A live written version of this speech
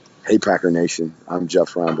Hey, Packer Nation. I'm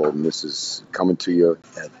Jeff Reinbold, and this is coming to you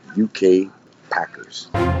at UK Packers.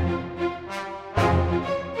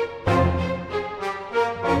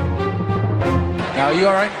 Now, are you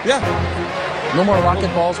all right? Yeah. No more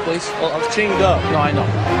rocket balls, please. Well, I was chained up. No, I know.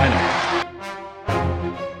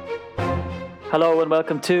 Hello and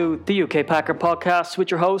welcome to the UK Packer podcast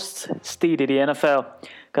with your host, Steve the NFL.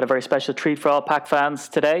 Got a very special treat for all Pack fans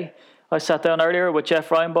today. I sat down earlier with Jeff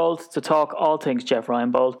Reinbold to talk all things Jeff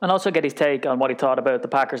Reinbold and also get his take on what he thought about the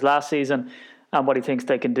Packers last season and what he thinks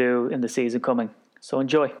they can do in the season coming. So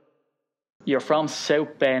enjoy. You're from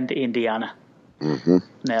South Bend, Indiana. Mm-hmm.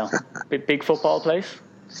 Now, big football place?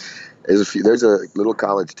 There's a little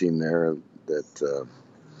college team there that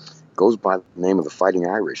goes by the name of the Fighting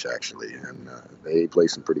Irish, actually, and they play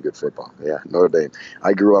some pretty good football. Yeah, Notre Dame.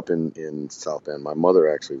 I grew up in South Bend. My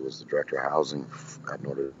mother actually was the director of housing at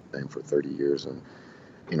Notre Dame for 30 years, and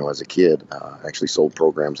as a kid, actually sold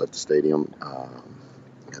programs at the stadium,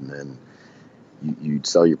 and then you'd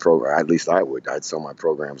sell your program. At least I would. I'd sell my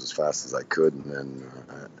programs as fast as I could, and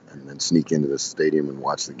then sneak into the stadium and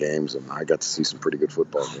watch the games. And I got to see some pretty good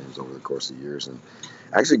football games over the course of years. And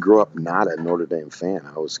I actually grew up not a Notre Dame fan.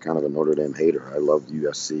 I was kind of a Notre Dame hater. I loved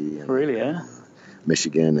USC and Really, yeah?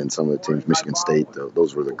 Michigan and some of the teams. Michigan State.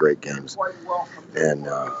 Those were the great games. And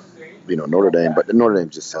Notre Dame. But Notre Dame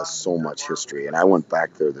just has so much history. And I went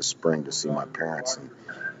back there this spring to see my parents, and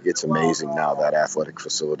it's amazing now, that athletic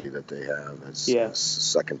facility that they have. It's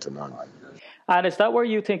second to none. And is that where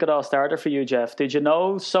you think it all started for you, Jeff? Did you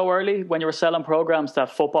know so early when you were selling programs that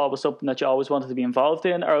football was something that you always wanted to be involved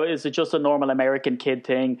in? Or is it just a normal American kid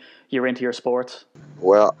thing, you're into your sports?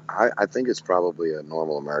 Well, I think it's probably a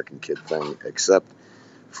normal American kid thing, except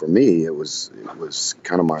for me, it was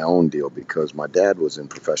kind of my own deal because my dad was in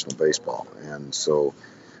professional baseball. And so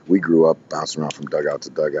we grew up bouncing around from dugout to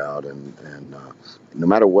dugout, and no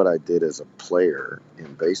matter what I did as a player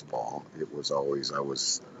in baseball, it was always I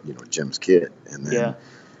was Jim's kid. And then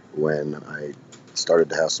when I started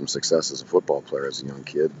to have some success as a football player as a young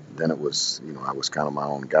kid, then it was I was kind of my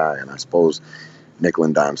own guy. And I suppose nickel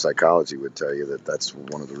and dime psychology would tell you that that's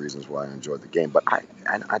one of the reasons why I enjoyed the game. But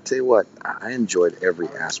I tell you what, I enjoyed every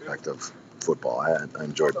aspect of football. I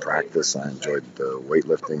enjoyed practice. I enjoyed the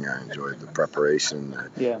weightlifting. I enjoyed the preparation,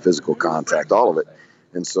 physical contact, all of it.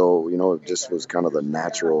 And so, it just was kind of the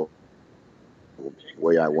natural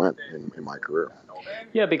way I went in my career.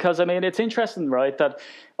 Yeah, because, it's interesting, right, that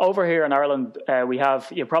over here in Ireland, we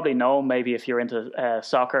have, you probably know maybe if you're into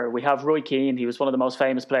soccer, we have Roy Keane. He was one of the most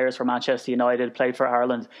famous players for Manchester United, played for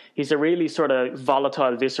Ireland. He's a really sort of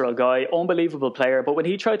volatile, visceral guy, unbelievable player. But when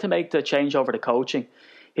he tried to make the change over to coaching,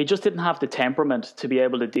 he just didn't have the temperament to be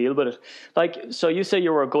able to deal with it. So you say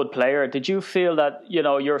you were a good player. Did you feel that,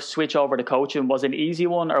 your switch over to coaching was an easy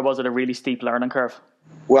one, or was it a really steep learning curve?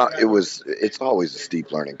 Well, it's always a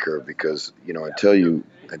steep learning curve because, until you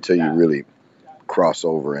really cross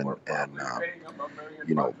over and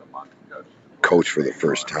coach for the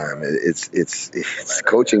first time, it's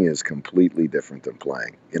coaching is completely different than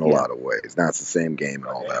playing in a lot of ways. Now, it's the same game and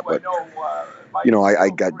all that, but I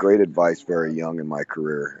got great advice very young in my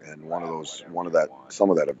career, and some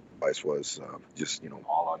of that advice was just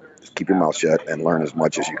keep your mouth shut and learn as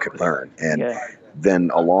much as you can learn. And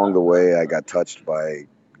then along the way, I got touched by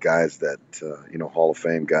guys that Hall of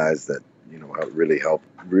Fame guys that really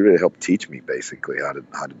helped teach me basically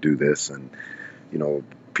how to do this, and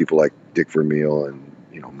people like Dick Vermeil and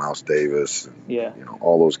Mouse Davis and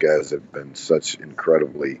all those guys have been such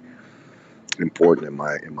incredibly important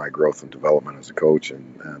in my growth and development as a coach,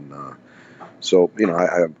 and so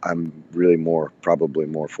I'm really probably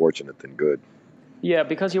more fortunate than good. Yeah,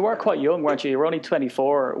 because you were quite young, weren't you? You were only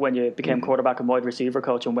 24 when you became quarterback and wide receiver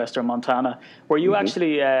coach in Western Montana. Were you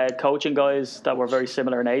actually coaching guys that were very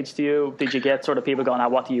similar in age to you? Did you get sort of people going,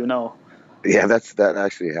 what do you know? Yeah, that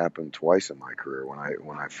actually happened twice in my career. When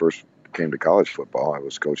I first came to college football, I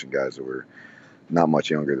was coaching guys that were not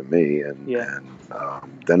much younger than me, and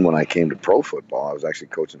then when I came to pro football, I was actually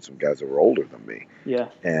coaching some guys that were older than me. Yeah.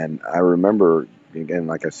 And I remember, again,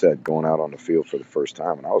 like I said, going out on the field for the first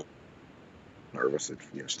time, and I was nervous at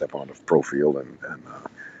stepping on the pro field and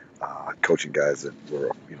coaching guys that were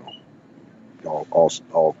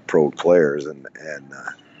all pro players, and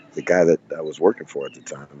the guy that I was working for at the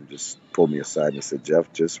time just pulled me aside and said,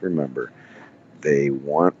 Jeff, just remember, they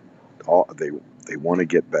want to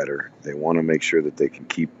get better. They want to make sure that they can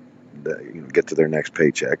get to their next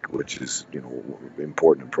paycheck, which is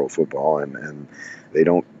important in pro football, and they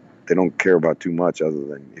don't care about too much other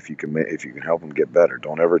than if you can help them get better.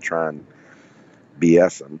 Don't ever try and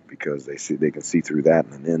BS them because they can see through that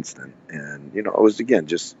in an instant. And it was, again,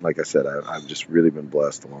 just like I said, I've just really been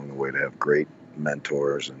blessed along the way to have great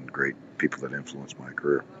mentors and great people that influenced my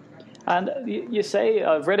career. And you say,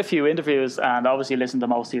 I've read a few interviews and obviously listened to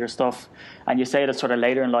most of your stuff, and you say that sort of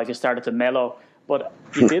later in life you started to mellow, but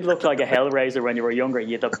you did look like a hellraiser when you were younger.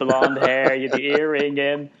 You had the blonde hair, you had the earring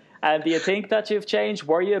in. And do you think that you've changed?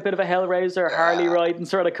 Were you a bit of a hellraiser, Harley riding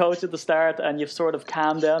sort of coach at the start, and you've sort of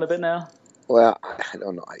calmed down a bit now? Well, I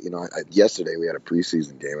don't know. Yesterday we had a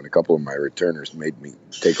preseason game, and a couple of my returners made me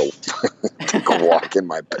take a take a walk in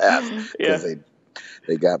my path because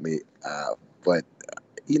they got me. But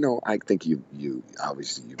I think you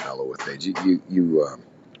obviously you mellow with age.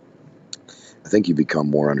 I think you become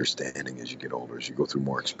more understanding as you get older, as you go through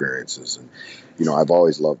more experiences. And I've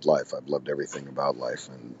always loved life. I've loved everything about life,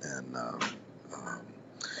 and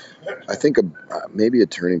I think maybe a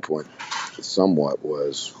turning point somewhat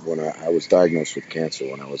was when I was diagnosed with cancer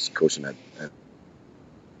when I was coaching at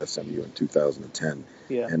SMU in 2010.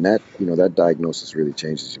 Yeah. And that diagnosis really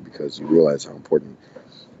changes you because you realize how important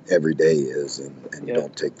every day is, and you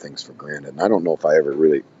don't take things for granted. And I don't know if I ever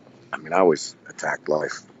really, I always attacked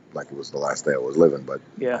life like it was the last day I was living, but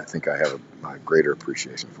I think I have a greater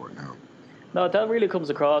appreciation for it now. No, that really comes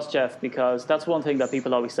across, Jeff, because that's one thing that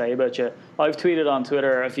people always say about you. I've tweeted on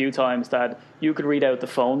Twitter a few times that you could read out the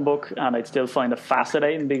phone book and I'd still find it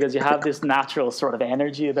fascinating because you have this natural sort of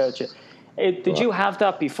energy about you. Did you have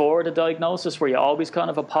that before the diagnosis? Were you always kind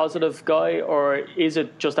of a positive guy, or is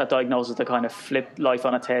it just that diagnosis that kind of flipped life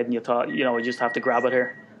on its head and you thought, you just have to grab it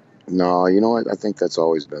here? No, I think that's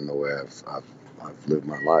always been the way I've lived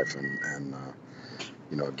my life, and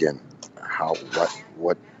again,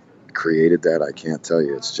 what created that, I can't tell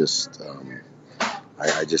you. It's just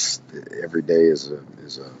I just every day is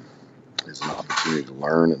an opportunity to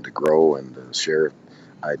learn and to grow and to share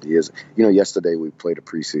ideas. Yesterday we played a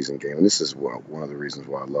preseason game, and this is one of the reasons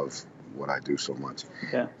why I love what I do so much.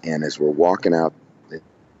 Yeah. And as we're walking out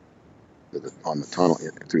on the tunnel,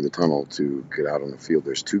 through the tunnel to get out on the field,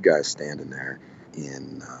 there's two guys standing there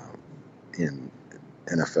in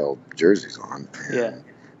NFL jerseys on, and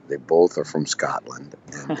they both are from Scotland,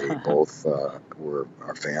 and they both are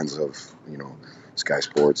fans of Sky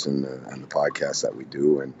Sports and the podcast that we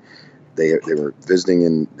do, and they were visiting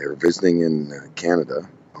in Canada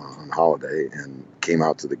on holiday and came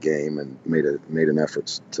out to the game and made an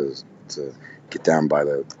effort to get down by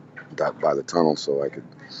the tunnel so I could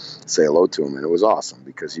say hello to him. And it was awesome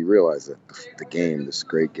because he realized that the game, this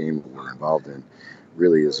great game that we're involved in,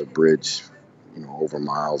 really is a bridge, over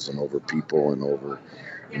miles and over people and over,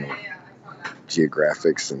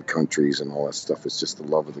 geographics and countries and all that stuff. It's just the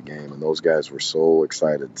love of the game. And those guys were so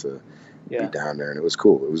excited to be down there, and it was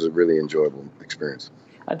cool. It was a really enjoyable experience.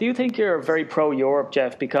 Do you think you're very pro-Europe,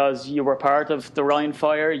 Jeff, because you were part of the Rhine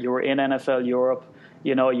Fire, you were in NFL Europe,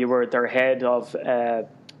 you were their head of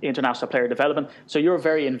international player development, so you're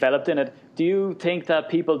very enveloped in it. Do you think that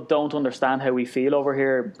people don't understand how we feel over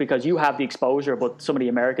here because you have the exposure, but some of the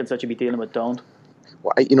Americans that you be dealing with don't?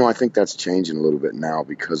 Well, I think that's changing a little bit now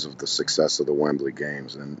because of the success of the Wembley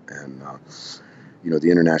Games and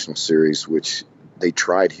the International Series, which they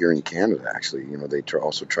tried here in Canada. Actually, they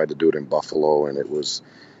also tried to do it in Buffalo, and it was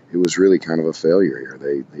really kind of a failure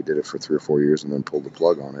here. They did it for 3 or 4 years and then pulled the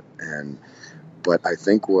plug on it. But I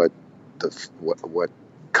think what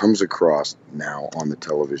comes across now on the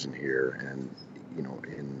television here and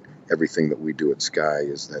in everything that we do at Sky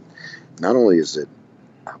is that not only is it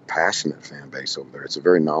a passionate fan base over there, it's a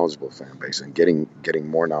very knowledgeable fan base, and getting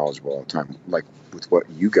more knowledgeable all the time. Like with what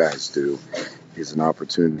you guys do, is an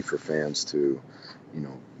opportunity for fans to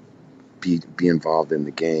be involved in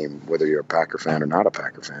the game, whether you're a Packer fan or not a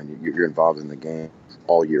Packer fan. You're involved in the game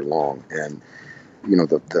all year long, and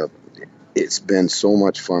it's been so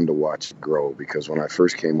much fun to watch it grow. Because when I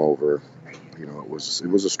first came over, it was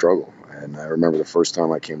a struggle, and I remember the first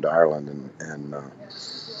time I came to Ireland, and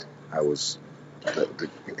I was the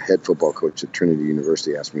head football coach at Trinity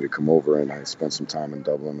University asked me to come over, and I spent some time in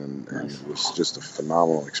Dublin, and it was just a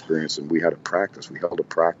phenomenal experience. And we held a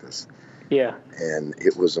practice. Yeah. And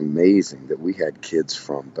it was amazing that we had kids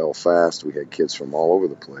from Belfast, we had kids from all over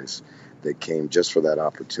the place that came just for that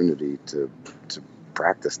opportunity to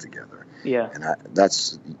practice together. Yeah. And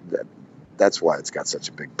that's why it's got such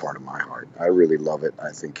a big part of my heart. I really love it.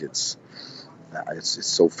 I think it's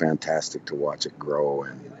so fantastic to watch it grow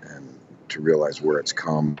and to realize where it's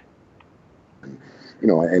come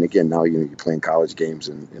and again, now you're playing college games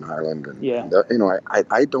in Ireland, and Yeah.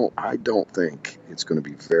 I don't think it's going to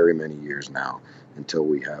be very many years now until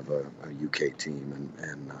we have a UK team,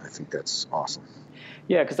 and I think that's awesome.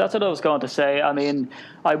 Yeah, because that's what I was going to say. I mean,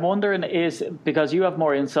 I'm wondering is because you have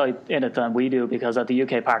more insight in it than we do, because at the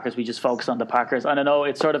UK Packers we just focus on the Packers, and I know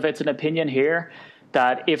it's an opinion here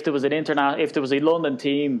that if there was a London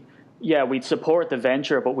team, yeah, we'd support the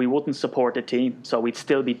venture, but we wouldn't support the team. So we'd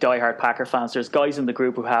still be diehard Packer fans. There's guys in the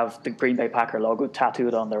group who have the Green Bay Packer logo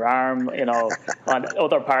tattooed on their arm, on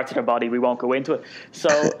other parts of their body. We won't go into it.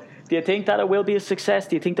 So do you think that it will be a success?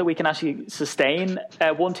 Do you think that we can actually sustain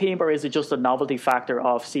one team, or is it just a novelty factor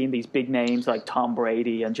of seeing these big names like Tom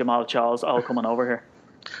Brady and Jamal Charles all coming over here?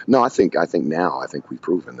 No, I think we've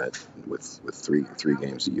proven that with three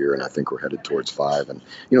games a year, and I think we're headed towards 5. And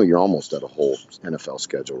you're almost at a whole NFL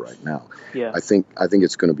schedule right now. Yeah. I think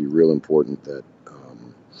it's going to be real important that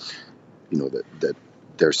that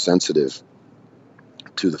they're sensitive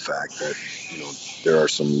to the fact that there are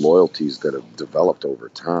some loyalties that have developed over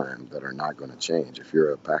time that are not going to change. If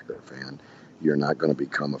you're a Packer fan, you're not going to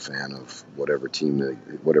become a fan of whatever team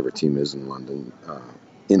is in London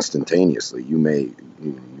instantaneously. You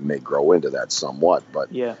may grow into that somewhat,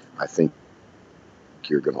 but yeah. I think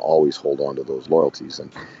you're going to always hold on to those loyalties.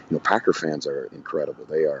 And Packer fans are incredible.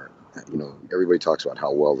 They are. Everybody talks about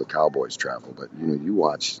how well the Cowboys travel, but you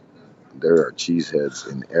watch. There are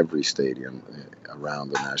cheeseheads in every stadium around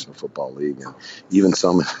the National Football League, and even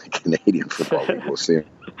some in the Canadian Football League. We'll see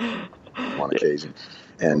them on occasion.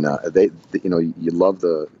 And you love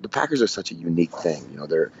the Packers are such a unique thing.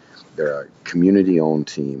 They're a community-owned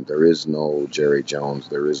team. There is no Jerry Jones.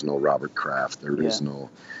 There is no Robert Kraft. There is no,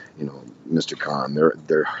 Mr. Khan.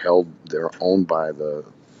 They're owned by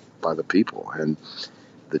the people, and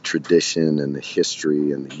the tradition and the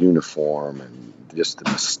history and the uniform and just the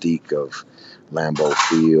mystique of Lambeau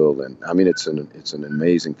Field. And I mean, it's an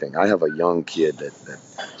amazing thing. I have a young kid that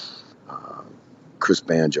Chris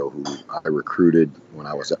Banjo, who I recruited when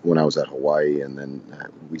I was at Hawaii, and then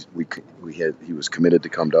he was committed to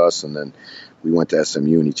come to us, and then we went to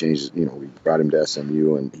SMU, and he changed. We brought him to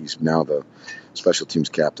SMU, and he's now the special teams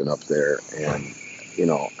captain up there. And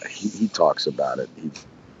he talks about it. He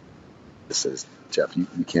says, Jeff, you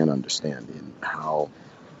can't understand in how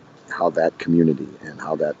that community and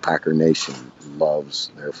how that Packer Nation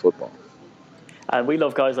loves their football. And we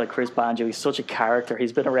love guys like Chris Banjo. He's such a character.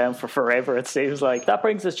 He's been around for forever, it seems like. That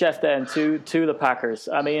brings us, Jeff, then to the Packers.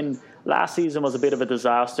 I mean, last season was a bit of a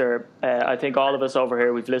disaster. I think all of us over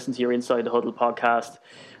here, we've listened to your Inside the Huddle podcast.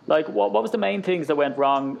 Like, what was the main things that went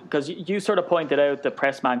wrong? Because you sort of pointed out the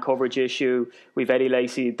press man coverage issue. We've Eddie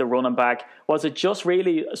Lacy, the running back. Was it just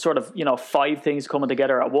really sort of, 5 things coming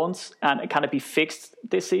together at once? And can it be fixed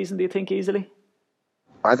this season, do you think, easily?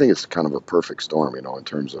 I think it's kind of a perfect storm, in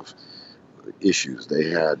terms of issues. They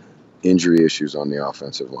had injury issues on the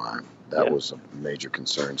offensive line. That was a major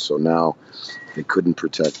concern. So now they couldn't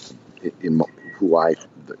protect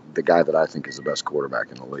the guy that I think is the best quarterback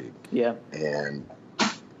in the league. Yeah. And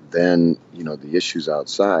then, the issues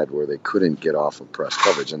outside where they couldn't get off of press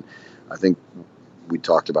coverage. And I think we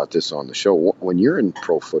talked about this on the show. When you're in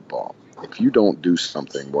pro football, if you don't do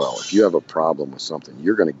something well, if you have a problem with something,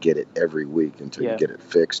 you're going to get it every week until you get it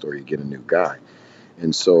fixed or you get a new guy.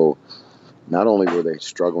 And so not only were they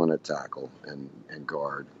struggling at tackle and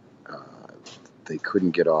guard, they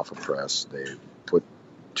couldn't get off of press. They put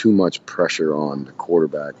too much pressure on the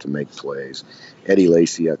quarterback to make plays. Eddie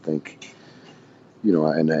Lacy, I think,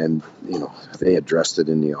 and they addressed it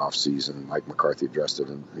in the offseason. Mike McCarthy addressed it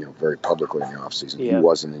very publicly in the offseason. Yeah. He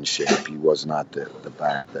wasn't in shape. He was not the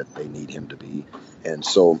back that they need him to be. And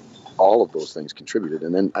so all of those things contributed.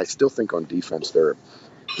 And then I still think on defense they're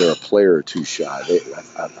a player or two shy.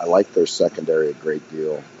 I like their secondary a great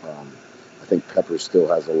deal. I think Peppers still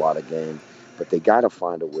has a lot of game. But they got to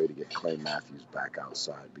find a way to get Clay Matthews back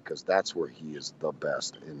outside, because that's where he is the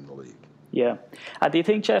best in the league. Yeah. And do you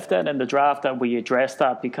think, Jeff, then in the draft that we address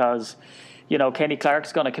that? Because, Kenny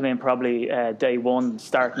Clark's going to come in probably day one,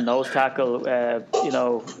 starting nose tackle.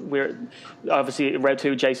 We're obviously round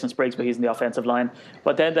 2, Jason Spriggs, but he's in the offensive line.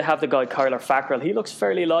 But then they have the guy, Kyler Fackrell. He looks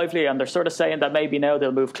fairly lively, and they're sort of saying that maybe now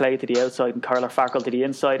they'll move Clay to the outside and Kyler Fackrell to the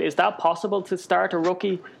inside. Is that possible to start a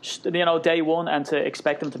rookie, day one, and to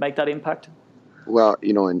expect him to make that impact? Well,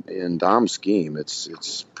 in Dom's scheme,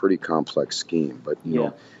 it's pretty complex scheme, but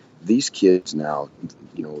these kids now,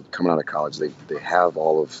 coming out of college, they have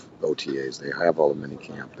all of OTAs, they have all of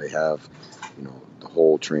minicamp, they have, the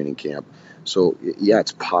whole training camp. So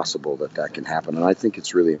it's possible that can happen, and I think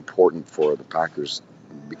it's really important for the Packers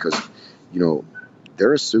because,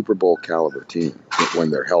 they're a Super Bowl caliber team when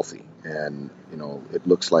they're healthy. And, it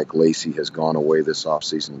looks like Lacey has gone away this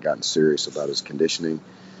offseason and gotten serious about his conditioning.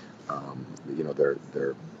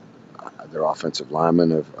 Their offensive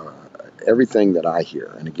linemen have everything that I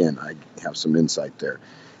hear, and again, I have some insight there.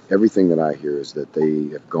 Everything that I hear is that they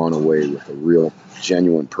have gone away with a real,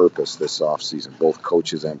 genuine purpose this offseason, both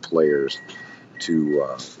coaches and players,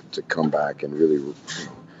 to come back and really,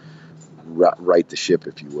 right the ship,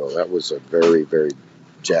 if you will. That was a very, very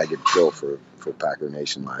jagged kill for Packer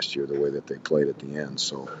Nation last year, the way that they played at the end.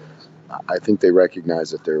 So I think they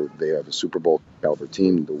recognize that they have a Super Bowl caliber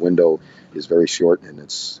team. The window is very short, and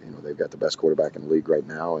it's they've got the best quarterback in the league right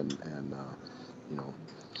now, and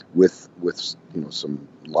with some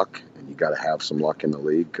luck, and you got to have some luck in the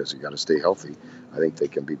league because you got to stay healthy. I think they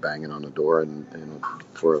can be banging on the door and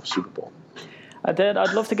for a Super Bowl. I'd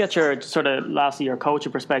love to get your lastly your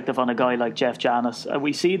coaching perspective on a guy like Jeff Janis.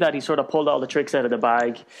 We see that he sort of pulled all the tricks out of the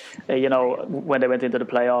bag, when they went into the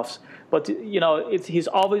playoffs. But he's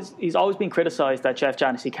always been criticised that Jeff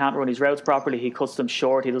Janis, he can't run his routes properly. He cuts them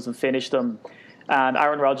short. He doesn't finish them. And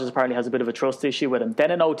Aaron Rodgers apparently has a bit of a trust issue with him.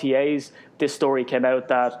 Then in OTAs, this story came out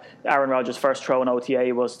that Aaron Rodgers' first throw in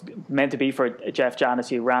OTA was meant to be for Jeff Janis.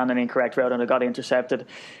 He ran an incorrect route and it got intercepted.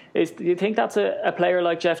 Do you think that's a player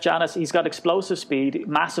like Jeff Janis? He's got explosive speed,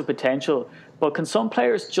 massive potential, but can some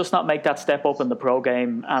players just not make that step up in the pro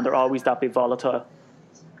game, and they're always that bit volatile?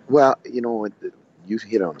 Well, you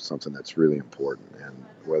hit on something that's really important, and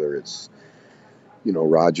whether it's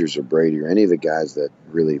Rodgers or Brady or any of the guys that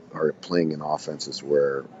really are playing in offenses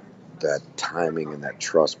where that timing and that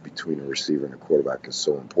trust between a receiver and a quarterback is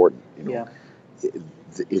so important. Yeah.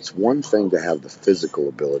 It's one thing to have the physical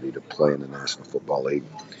ability to play in the National Football League.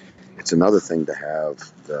 It's another thing to have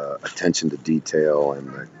the attention to detail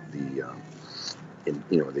and the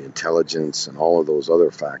intelligence and all of those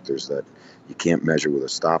other factors that you can't measure with a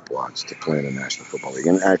stopwatch to play in the National Football League.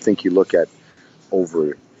 And I think you look at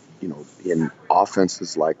over in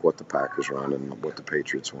offenses like what the Packers run and what the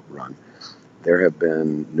Patriots run, there have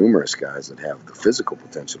been numerous guys that have the physical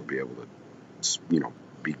potential to be able to,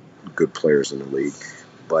 be good players in the league,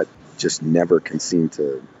 but just never can seem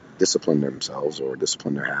to discipline themselves or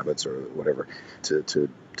discipline their habits or whatever to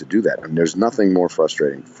do that. I mean, there's nothing more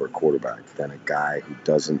frustrating for a quarterback than a guy who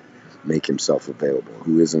doesn't make himself available,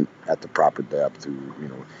 who isn't at the proper depth, who,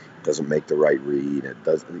 doesn't make the right read. It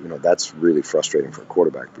does, that's really frustrating for a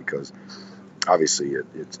quarterback because obviously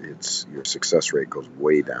it's your success rate goes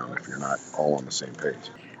way down if you're not all on the same page.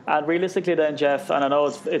 And realistically then, Jeff, and I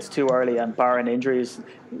know it's too early and barring injuries,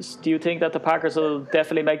 do you think that the Packers will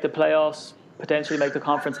definitely make the playoffs, potentially make the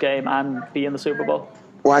conference game and be in the Super Bowl?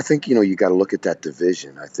 Well, I think, you got to look at that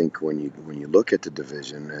division. I think when you look at the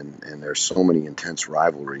division and there's so many intense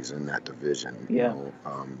rivalries in that division, yeah.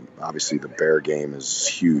 Obviously the Bear game is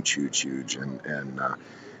huge. And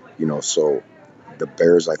so the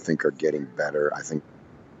Bears, I think, are getting better. I think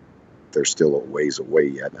they're still a ways away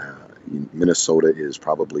yet. Minnesota is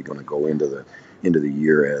probably going to go into the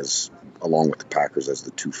year as, along with the Packers, as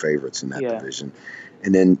the two favorites in that division.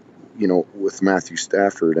 And then, with Matthew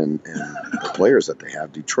Stafford and the players that they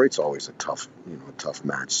have, Detroit's always a tough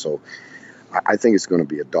match. So I think it's going to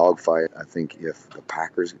be a dogfight. I think if the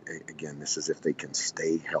Packers, again, this is if they can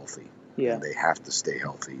stay healthy, and they have to stay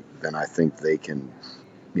healthy, then I think they can,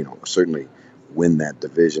 certainly win that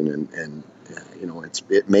division. And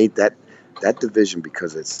it made that division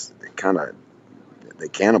because they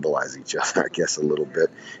cannibalize each other, I guess, a little bit.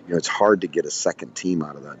 It's hard to get a second team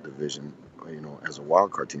out of that division, as a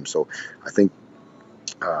wild card team. So I think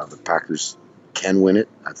the Packers can win it.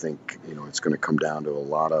 I think, it's going to come down to a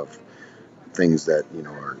lot of things that,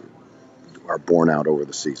 are borne out over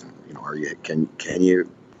the season. Can you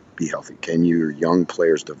be healthy? Can your young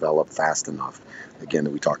players develop fast enough?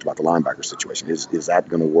 Again, we talked about the linebacker situation. Is that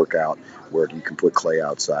going to work out where you can put Clay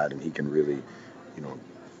outside and he can really,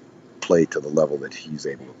 play to the level that he's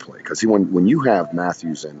able to play? Because when you have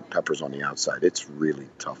Matthews and Peppers on the outside, it's really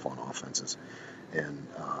tough on offenses. And,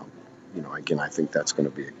 again, I think that's going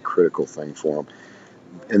to be a critical thing for them.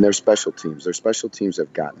 And their special teams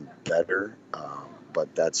have gotten better.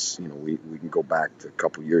 But that's, we can go back to a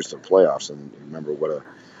couple years to the playoffs and remember what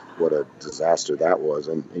a disaster that was.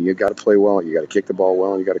 And you got to play well, you got to kick the ball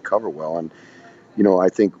well, and you got to cover well. And, I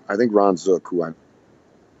think Ron Zook, who I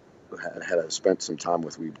had spent some time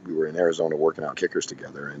with, we were in Arizona working out kickers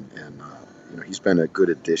together, and he's been a good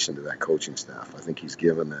addition to that coaching staff. I think he's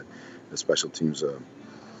given the special teams a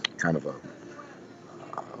kind of a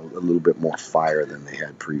little bit more fire than they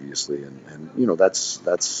had previously, and that's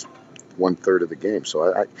 1/3 of the game.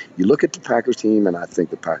 So you look at the Packers team, and I think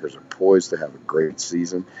the Packers are poised to have a great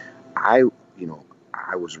season. I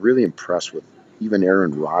was really impressed with even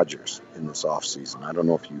Aaron Rodgers in this offseason. I don't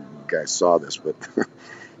know if you guys saw this, but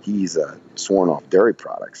he's sworn off dairy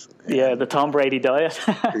products. Yeah, the Tom Brady diet.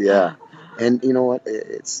 Yeah. And you know what?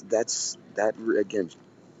 That again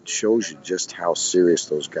shows you just how serious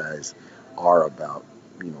those guys are about,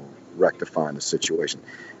 rectifying the situation.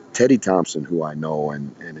 Teddy Thompson, who I know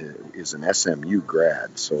and is an SMU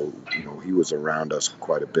grad, so he was around us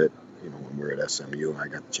quite a bit, when we were at SMU, and I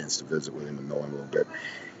got the chance to visit with him and know him a little bit.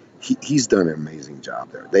 He's done an amazing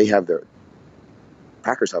job there.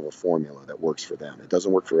 Packers have a formula that works for them. It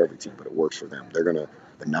doesn't work for every team, but it works for them. They're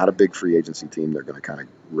not a big free agency team. They're going to kind of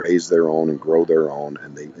raise their own and grow their own,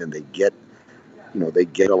 and they get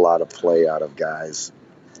a lot of play out of guys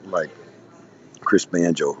like Chris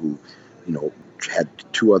Banjo, who had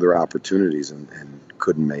 2 other opportunities and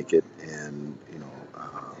couldn't make it, and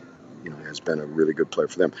has been a really good player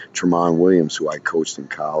for them. Tramon Williams, who I coached in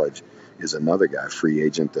college, is another guy, free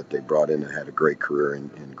agent, that they brought in and had a great career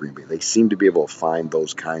in Green Bay. They seem to be able to find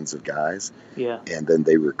those kinds of guys, and then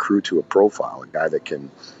they recruit to a profile, a guy that can,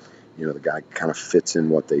 the guy kind of fits in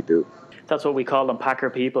what they do. That's what we call them, Packer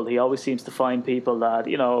people. He always seems to find people that,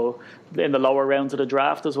 in the lower rounds of the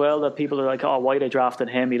draft as well, that people are like, oh, why they drafted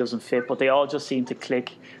him? He doesn't fit. But they all just seem to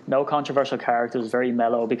click. No controversial characters, very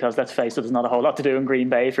mellow, because let's face it, there's not a whole lot to do in Green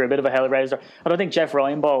Bay if you're a bit of a hellraiser. I don't think Jeff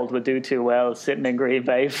Reinbold would do too well sitting in Green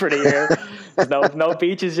Bay for the year. There's no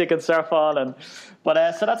beaches you can surf on.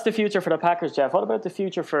 But so that's the future for the Packers, Jeff. What about the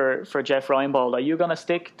future for Jeff Reinbold? Are you going to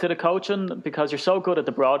stick to the coaching because you're so good at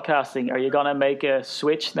the broadcasting? Are you going to make a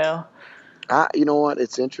switch now? You know what?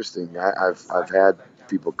 It's interesting. I've had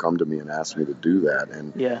people come to me and ask me to do that,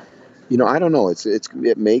 and I don't know.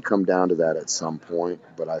 It may come down to that at some point,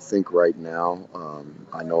 but I think right now,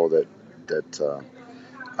 I know that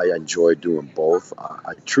I enjoy doing both.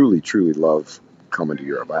 I truly love coming to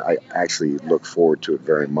Europe. I actually look forward to it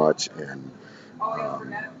very much, and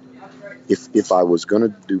if I was going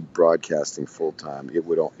to do broadcasting full time, it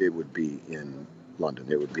would be in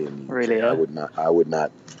London. It would be in the UK. Really, yeah. I would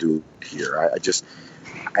not do it here.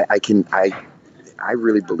 I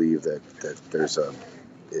really believe that there's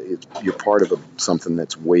you're part of something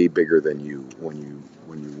that's way bigger than you when you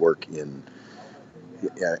work in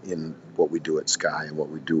what we do at Sky and what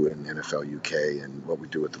we do in NFL UK and what we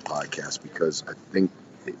do at the podcast, because I think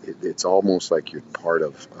it's almost like you're part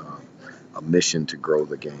of a mission to grow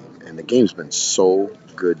the game. And the game's been so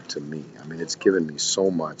good to me. I mean, it's given me so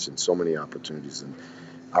much and so many opportunities and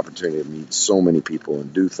opportunity to meet so many people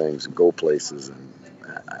and do things and go places. And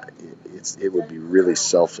it would be really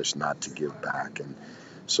selfish not to give back. And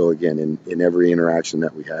so again, in every interaction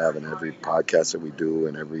that we have and every podcast that we do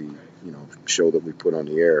and every show that we put on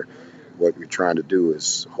the air, what we're trying to do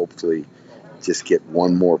is hopefully just get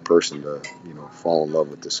one more person to fall in love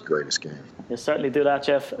with this greatest game. You certainly do that,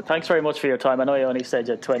 Jeff. Thanks very much for your time. I know you only said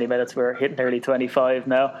you had 20 minutes. We're hitting nearly 25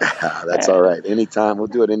 now. That's all right. Anytime. We'll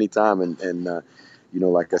do it anytime. And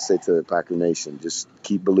like I say to the Packer Nation, just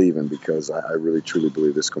keep believing, because I really, truly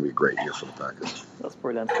believe this is going to be a great year for the Packers. That's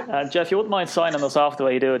brilliant. Jeff, you wouldn't mind signing us off the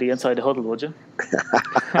way you do at the Inside the Huddle, would you?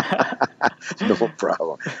 No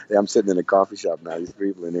problem. Hey, I'm sitting in a coffee shop now. These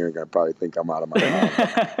people in here are going to probably think I'm out of my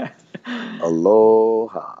mind.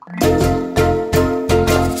 Aloha.